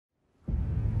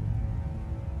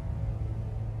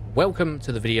welcome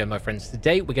to the video, my friends.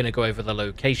 Today we're going to go over the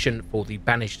location for the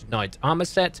Banished Knight armor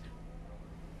set,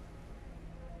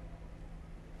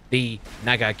 the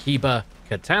Nagakiba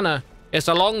Katana. It's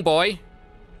a long boy.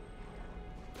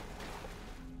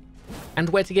 And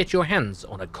where to get your hands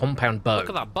on a compound bow. Look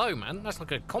at that bow, man. That's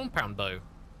like a compound bow.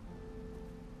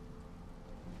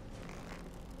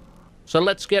 So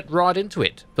let's get right into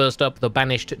it. First up, the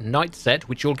Banished Knight set,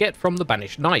 which you'll get from the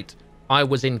Banished Knight. I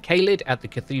was in Caelid at the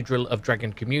Cathedral of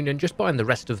Dragon Communion, just buying the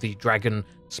rest of the dragon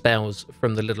spells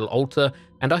from the little altar,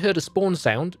 and I heard a spawn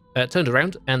sound, turned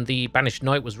around, and the Banished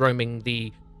Knight was roaming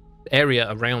the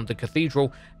area around the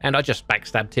cathedral, and I just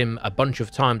backstabbed him a bunch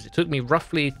of times. It took me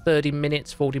roughly 30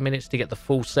 minutes, 40 minutes to get the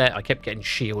full set. I kept getting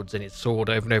shields and his sword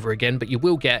over and over again, but you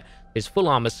will get his full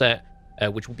armor set,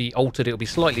 which will be altered. It'll be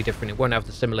slightly different. It won't have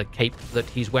the similar cape that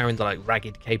he's wearing, the like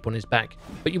ragged cape on his back,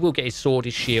 but you will get his sword,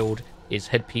 his shield, his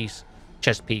headpiece,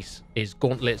 chest piece, his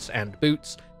gauntlets and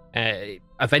boots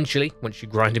eventually, once you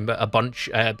grind him a bunch,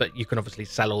 but you can obviously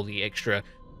sell all the extra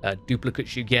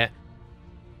duplicates you get.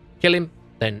 Kill him,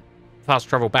 then fast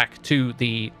travel back to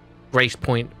the grace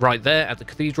point right there at the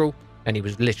cathedral, and he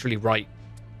was literally right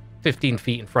 15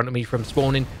 feet in front of me from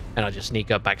spawning, and I just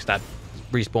sneak up, backstab,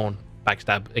 respawn,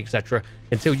 backstab, etc.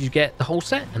 until you get the whole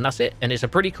set, and that's it. And it's a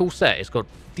pretty cool set. It's got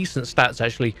decent stats,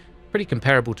 actually, pretty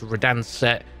comparable to Radan's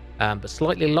set, but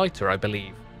slightly lighter, I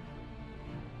believe.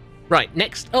 Right,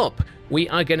 next up, we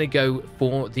are going to go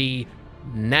for the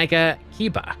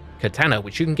Nagakiba Katana,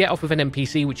 which you can get off of an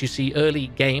NPC, which you see early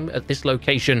game at this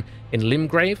location in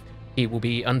Limgrave. He will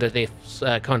be under this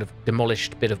kind of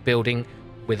demolished bit of building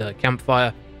with a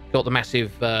campfire. Got the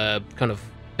massive kind of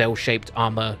bell-shaped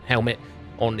armor helmet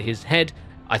on his head.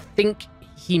 I think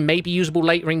he may be usable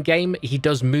later in game. He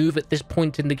does move at this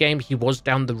point in the game. He was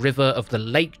down the river of the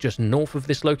lake just north of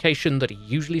this location that he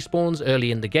usually spawns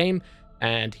early in the game,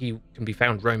 and he can be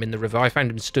found roaming the river. I found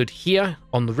him stood here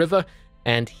on the river,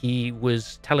 and he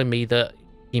was telling me that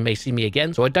he may see me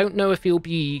again. So I don't know if he'll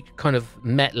be kind of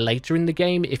met later in the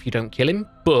game if you don't kill him,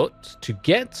 but to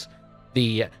get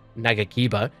the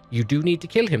Nagakiba, you do need to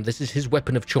kill him. This is his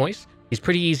weapon of choice. He's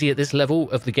pretty easy at this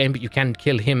level of the game, but you can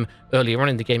kill him earlier on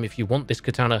in the game if you want this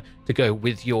katana to go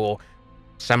with your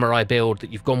samurai build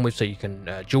that you've gone with, so you can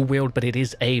dual wield, but it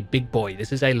is a big boy.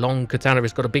 This is a long katana.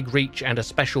 It's got a big reach and a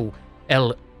special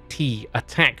LT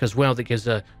attack as well that gives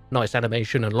a nice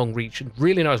animation and long reach, and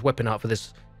really nice weapon art for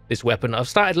this weapon. I've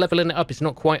started leveling it up. It's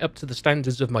not quite up to the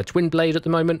standards of my twin blade at the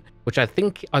moment, which I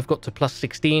think I've got to plus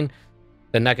 16.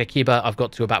 The Nagakiba I've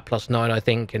got to about plus 9, I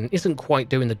think, and isn't quite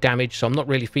doing the damage, so I'm not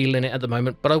really feeling it at the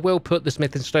moment, but I will put the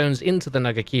smithing stones into the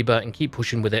Nagakiba and keep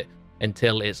pushing with it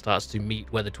until it starts to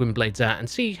meet where the twin blade's at and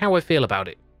see how I feel about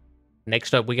it.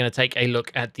 Next up, we're going to take a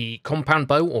look at the compound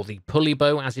bow, or the pulley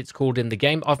bow as it's called in the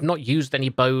game. I've not used any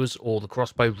bows or the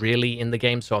crossbow really in the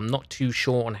game, so I'm not too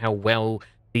sure on how well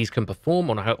these can perform,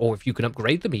 or if you can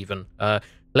upgrade them even.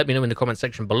 Let me know in the comment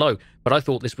section below, but I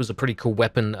thought this was a pretty cool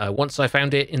weapon once I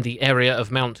found it in the area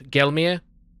of Mount Gelmir.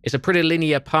 It's a pretty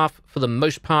linear path for the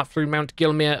most part through Mount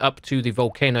Gelmir up to the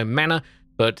Volcano Manor,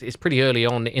 but it's pretty early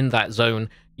on in that zone.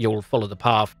 You'll follow the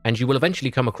path, and you will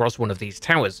eventually come across one of these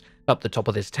towers. Up the top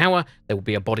of this tower, there will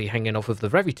be a body hanging off of the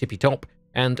very tippy top,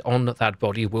 and on that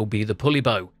body will be the pulley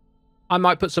bow. I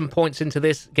might put some points into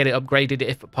this, get it upgraded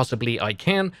if possibly I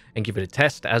can, and give it a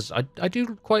test, as I do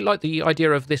quite like the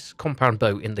idea of this compound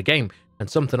bow in the game, and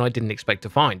something I didn't expect to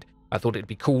find. I thought it'd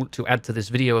be cool to add to this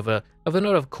video of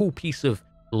another cool piece of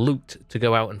loot to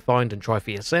go out and find and try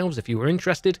for yourselves if you were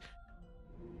interested.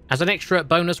 As an extra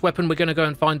bonus weapon, we're going to go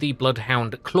and find the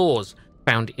Bloodhound Claws,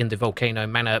 found in the Volcano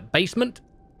Manor basement,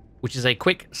 which is a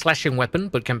quick slashing weapon,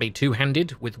 but can be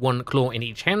two-handed with one claw in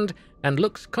each hand, and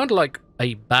looks kind of like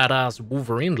a badass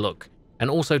Wolverine look, and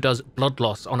also does blood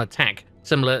loss on attack,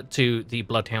 similar to the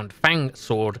Bloodhound Fang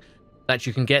sword that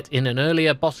you can get in an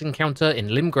earlier boss encounter in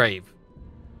Limgrave.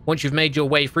 Once you've made your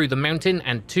way through the mountain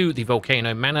and to the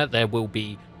Volcano Manor, there will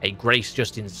be a grace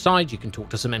just inside. You can talk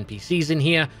to some NPCs in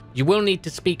here. You will need to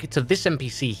speak to this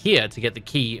NPC here to get the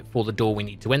key for the door we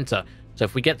need to enter. So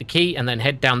if we get the key and then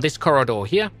head down this corridor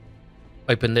here,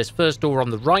 open this first door on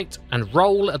the right and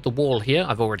roll at the wall here.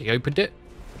 I've already opened it.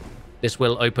 This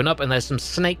will open up, and there's some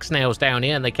snake snails down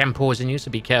here, and they can poison you, so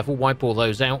be careful. Wipe all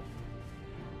those out.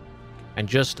 And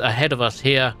just ahead of us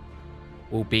here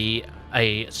will be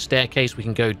a staircase we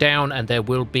can go down, and there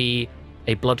will be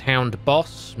a Bloodhound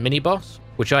boss, mini-boss,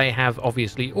 which I have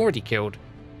obviously already killed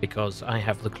because I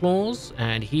have the claws,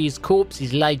 and his corpse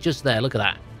is laid just there. Look at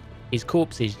that. His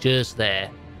corpse is just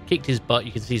there. Kicked his butt.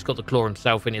 You can see he's got the claw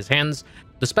himself in his hands.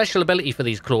 The special ability for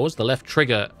these claws, the left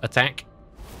trigger attack,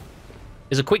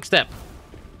 is a quick step.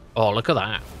 Oh, look at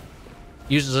that.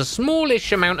 Uses a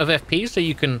smallish amount of FP, so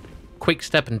you can quick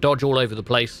step and dodge all over the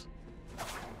place.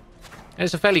 And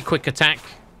it's a fairly quick attack.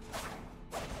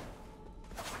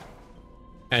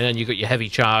 And then you got your heavy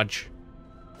charge,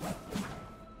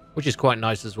 which is quite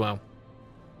nice as well.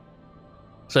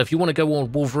 So if you want to go all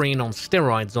Wolverine on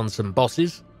steroids on some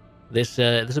bosses, this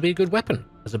will be a good weapon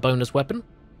as a bonus weapon.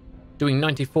 Doing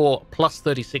 94 plus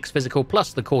 36 physical,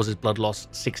 plus the causes blood loss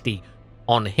 60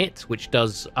 on hit, which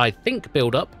does, I think,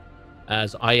 build up,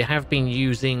 as I have been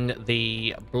using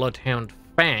the Bloodhound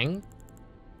Fang,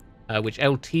 which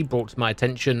LT brought to my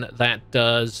attention, that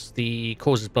does the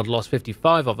causes blood loss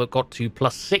 55. I've got to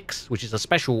plus 6, which is a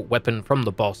special weapon from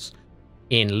the boss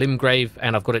in Limgrave,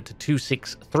 and I've got it to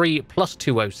 263 plus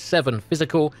 207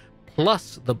 physical,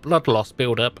 plus the blood loss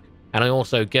build up, and I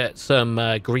also get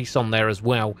some grease on there as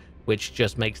well, which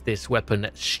just makes this weapon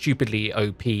stupidly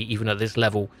OP even at this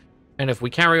level. And if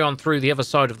we carry on through the other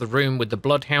side of the room with the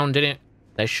Bloodhound in it,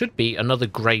 there should be another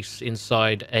grace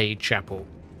inside a chapel.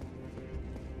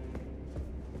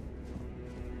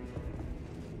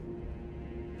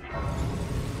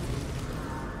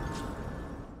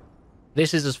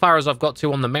 This is as far as I've got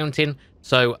to on the mountain,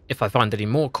 so if I find any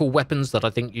more cool weapons that I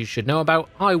think you should know about,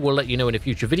 I will let you know in a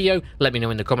future video. Let me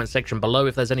know in the comment section below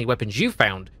if there's any weapons you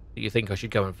found that you think I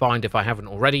should go and find if I haven't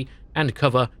already, and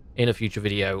cover in a future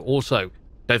video. Also,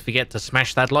 don't forget to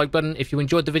smash that like button if you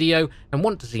enjoyed the video and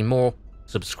want to see more.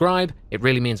 Subscribe, it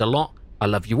really means a lot. I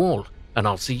love you all, and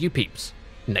I'll see you peeps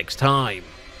next time.